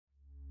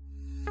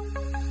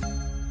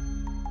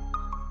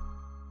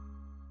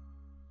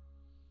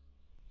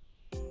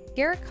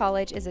Garrett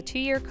College is a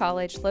two-year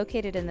college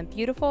located in the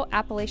beautiful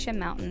Appalachian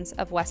Mountains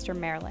of Western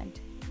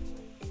Maryland.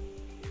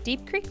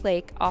 Deep Creek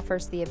Lake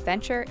offers the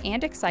adventure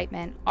and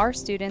excitement our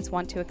students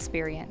want to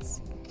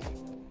experience.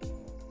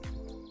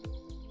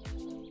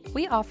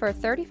 We offer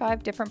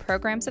 35 different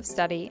programs of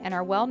study and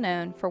are well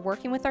known for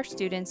working with our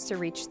students to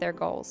reach their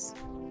goals.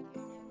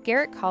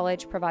 Garrett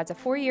College provides a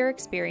 4-year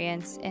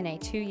experience in a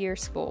 2-year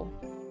school.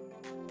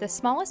 The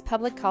smallest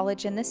public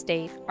college in the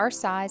state, our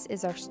size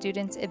is our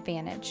students'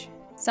 advantage,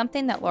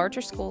 something that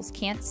larger schools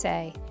can't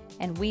say,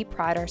 and we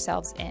pride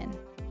ourselves in.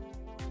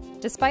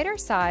 Despite our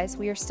size,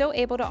 we are still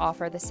able to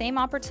offer the same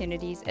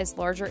opportunities as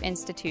larger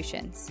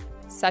institutions,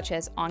 such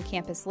as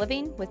on-campus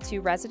living with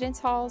 2 residence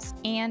halls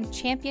and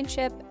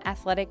championship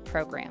athletic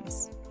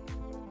programs.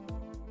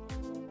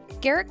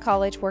 Garrett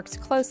College works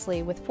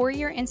closely with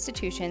 4-year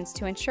institutions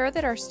to ensure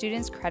that our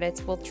students'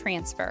 credits will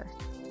transfer.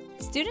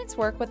 Students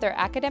work with their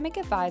academic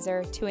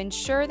advisor to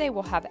ensure they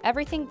will have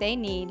everything they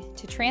need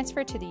to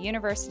transfer to the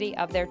university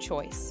of their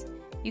choice.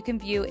 You can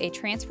view a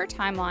transfer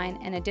timeline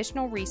and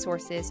additional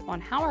resources on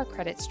how our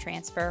credits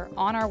transfer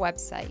on our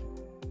website.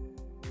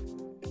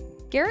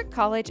 Garrett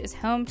College is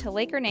home to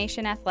Laker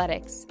Nation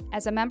Athletics.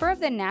 As a member of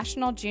the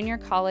National Junior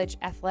College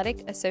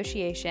Athletic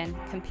Association,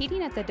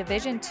 competing at the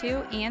Division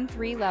II and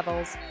III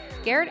levels,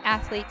 Garrett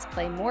athletes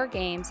play more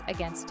games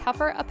against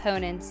tougher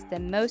opponents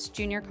than most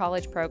junior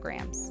college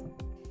programs.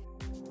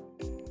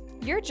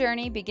 Your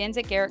journey begins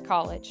at Garrett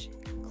College.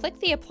 Click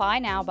the Apply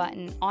Now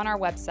button on our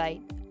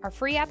website. Our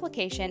free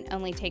application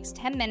only takes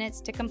 10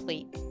 minutes to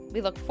complete.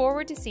 We look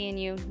forward to seeing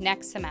you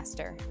next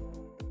semester.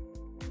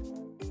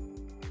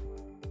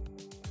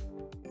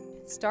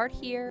 Start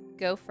here,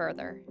 go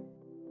further.